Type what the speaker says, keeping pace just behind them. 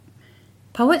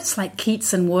Poets like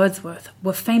Keats and Wordsworth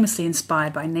were famously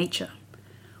inspired by nature.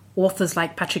 Authors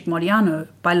like Patrick Modiano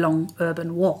by long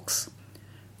urban walks.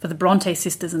 For the Bronte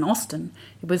sisters and Austen,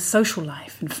 it was social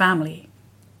life and family.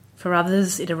 For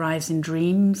others, it arrives in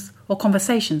dreams or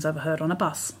conversations overheard on a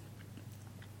bus.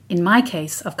 In my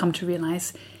case, I've come to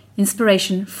realise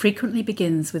inspiration frequently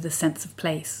begins with a sense of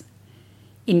place.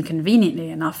 Inconveniently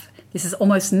enough, this is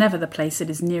almost never the place that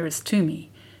is nearest to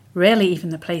me, rarely even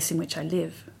the place in which I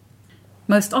live.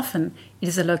 Most often, it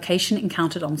is a location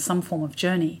encountered on some form of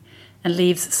journey and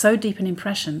leaves so deep an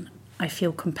impression, I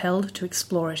feel compelled to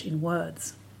explore it in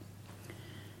words.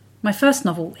 My first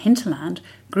novel, Hinterland,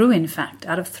 grew in fact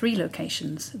out of 3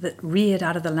 locations that reared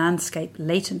out of the landscape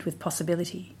latent with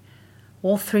possibility.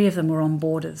 All 3 of them were on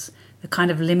borders, the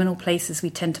kind of liminal places we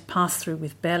tend to pass through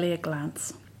with barely a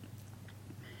glance.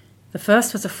 The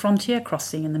first was a frontier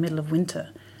crossing in the middle of winter,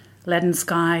 leaden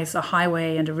skies, a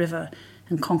highway and a river,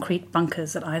 and concrete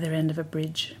bunkers at either end of a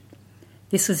bridge.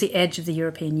 This was the edge of the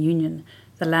European Union,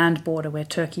 the land border where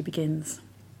Turkey begins.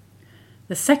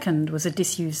 The second was a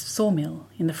disused sawmill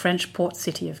in the French port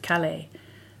city of Calais,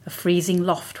 a freezing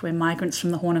loft where migrants from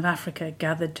the Horn of Africa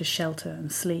gathered to shelter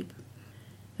and sleep.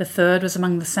 The third was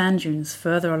among the sand dunes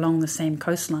further along the same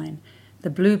coastline, the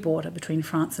blue border between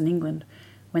France and England,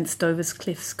 whence Dover's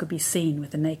cliffs could be seen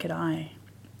with the naked eye.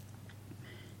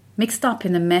 Mixed up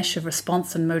in the mesh of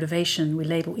response and motivation we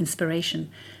label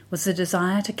inspiration was the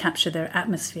desire to capture their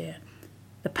atmosphere.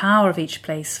 The power of each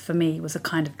place, for me, was a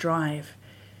kind of drive.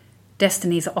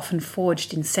 Destinies are often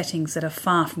forged in settings that are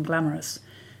far from glamorous.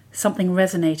 Something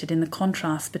resonated in the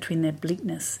contrast between their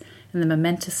bleakness and the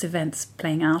momentous events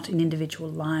playing out in individual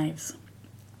lives.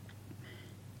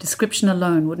 Description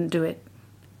alone wouldn't do it.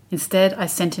 Instead, I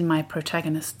sent in my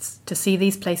protagonists to see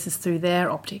these places through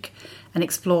their optic and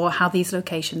explore how these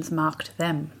locations marked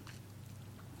them.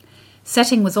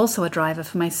 Setting was also a driver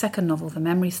for my second novel, The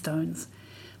Memory Stones.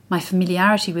 My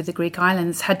familiarity with the Greek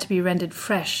islands had to be rendered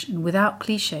fresh and without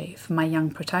cliché for my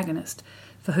young protagonist,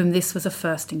 for whom this was a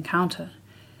first encounter.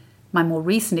 My more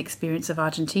recent experience of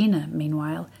Argentina,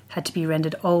 meanwhile, had to be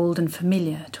rendered old and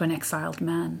familiar to an exiled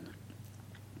man.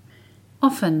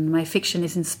 Often my fiction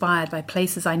is inspired by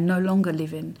places I no longer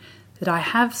live in, that I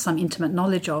have some intimate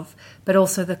knowledge of, but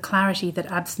also the clarity that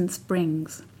absence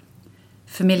brings.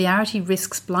 Familiarity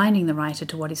risks blinding the writer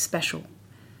to what is special.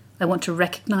 I want to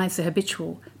recognise the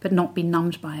habitual, but not be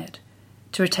numbed by it,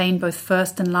 to retain both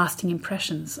first and lasting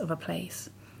impressions of a place.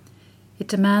 It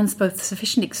demands both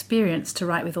sufficient experience to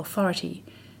write with authority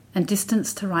and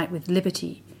distance to write with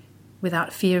liberty,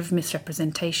 without fear of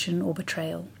misrepresentation or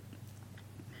betrayal.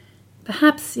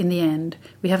 Perhaps, in the end,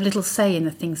 we have little say in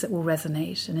the things that will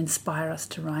resonate and inspire us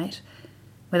to write.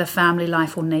 Whether family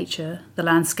life or nature, the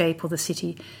landscape or the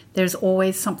city, there is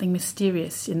always something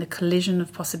mysterious in the collision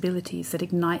of possibilities that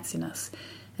ignites in us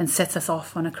and sets us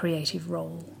off on a creative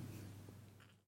roll.